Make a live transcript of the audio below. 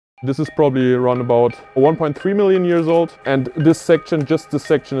This is probably around about 1.3 million years old, and this section, just this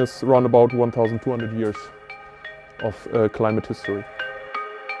section, is around about 1,200 years of climate history.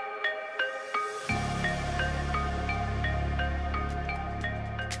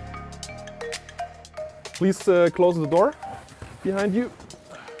 Please close the door behind you.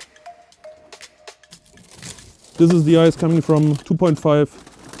 This is the ice coming from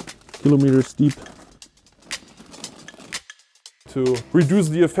 2.5 kilometers deep. To reduce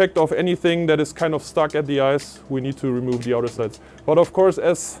the effect of anything that is kind of stuck at the ice, we need to remove the outer sides. But of course,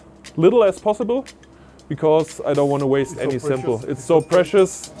 as little as possible, because I don't want to waste any sample. It's so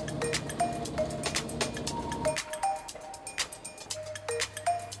precious.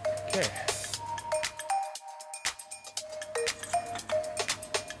 Okay.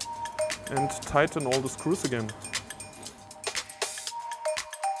 And tighten all the screws again.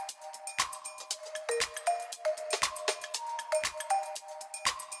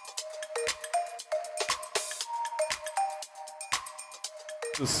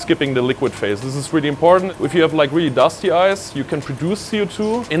 Skipping the liquid phase. This is really important. If you have like really dusty ice, you can produce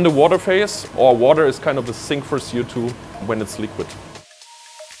CO2 in the water phase, or water is kind of the sink for CO2 when it's liquid.